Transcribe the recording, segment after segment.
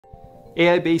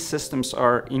AI-based systems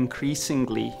are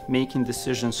increasingly making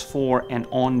decisions for and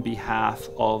on behalf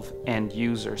of end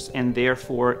users, and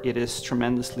therefore it is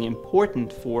tremendously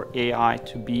important for AI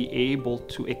to be able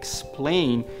to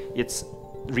explain its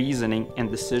reasoning and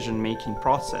decision-making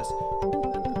process.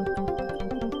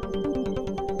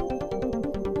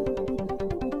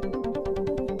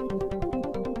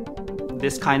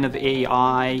 This kind of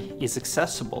AI is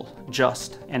accessible,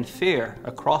 just, and fair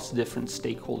across different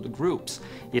stakeholder groups.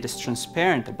 It is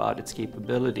transparent about its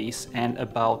capabilities and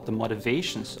about the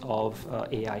motivations of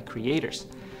AI creators.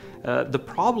 The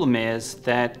problem is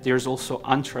that there's also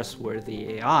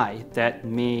untrustworthy AI that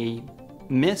may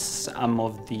miss some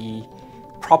of the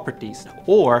properties,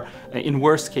 or in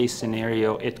worst case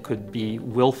scenario, it could be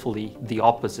willfully the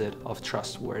opposite of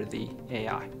trustworthy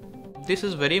AI. This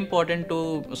is very important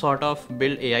to sort of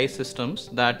build AI systems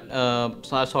that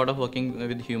are sort of working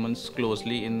with humans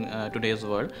closely in today's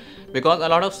world, because a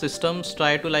lot of systems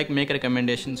try to make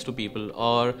recommendations to people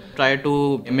or try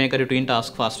to make a routine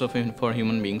task faster for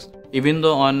human beings. Even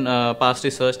though on past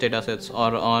research datasets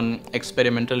or on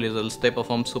experimental results they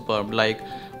perform superb, like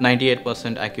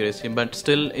 98% accuracy, but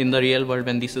still in the real world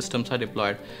when these systems are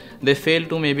deployed, they fail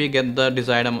to maybe get the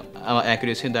desired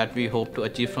accuracy that we hope to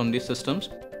achieve from these systems.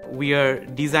 We are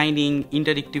designing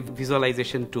interactive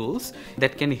visualization tools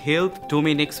that can help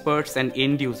domain experts and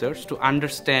end users to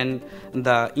understand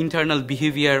the internal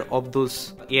behavior of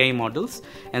those AI models,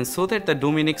 and so that the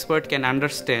domain expert can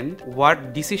understand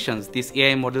what decisions these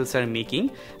AI models are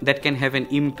making that can have an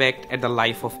impact at the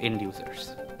life of end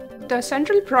users. The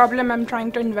central problem I'm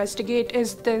trying to investigate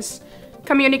is this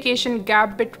communication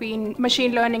gap between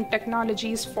machine learning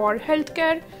technologies for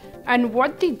healthcare and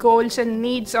what the goals and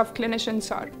needs of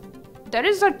clinicians are. There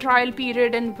is a trial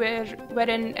period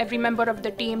wherein every member of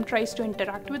the team tries to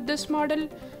interact with this model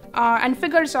and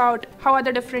figures out how are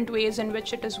the different ways in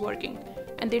which it is working.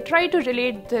 And they try to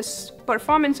relate this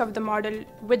performance of the model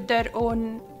with their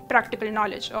own practical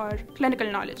knowledge or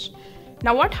clinical knowledge.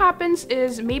 Now what happens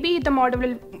is maybe the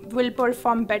model will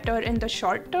perform better in the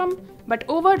short term, but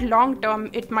over long term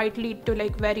it might lead to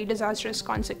very disastrous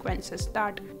consequences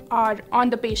that are on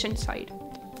the patient side.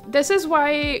 This is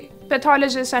why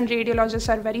pathologists and radiologists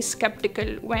are very skeptical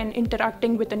when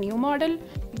interacting with a new model.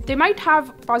 They might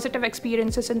have positive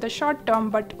experiences in the short term,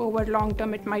 but over long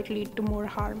term it might lead to more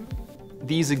harm.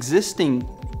 These existing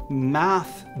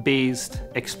math-based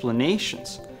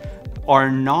explanations are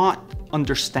not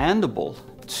understandable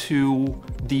to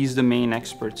these domain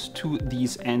experts, to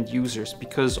these end users,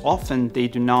 because often they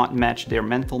do not match their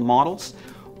mental models,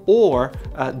 or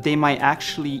they might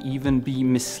actually even be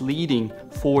misleading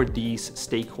for these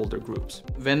stakeholder groups.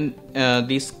 When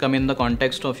these come in the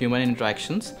context of human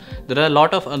interactions, there are a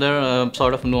lot of other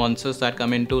sort of nuances that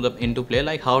come into play,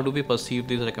 like how do we perceive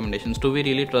these recommendations? Do we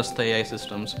really trust the AI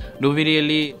systems? Do we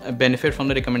really benefit from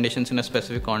the recommendations in a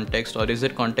specific context, or is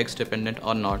it context dependent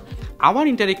or not? Our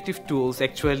interactive tools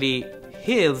actually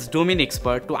helps domain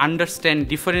expert to understand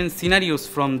different scenarios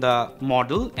from the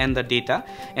model and the data,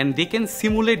 and they can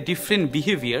simulate different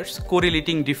behaviors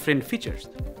correlating different features.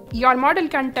 Your model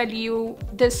can tell you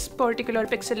this particular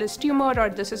pixel is tumor or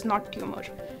this is not tumor,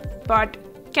 but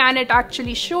can it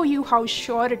actually show you how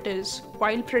sure it is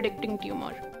while predicting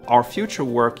tumor? Our future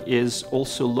work is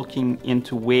also looking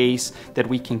into ways that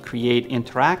we can create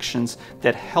interactions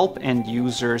that help end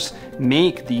users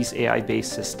make these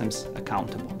AI-based systems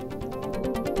accountable.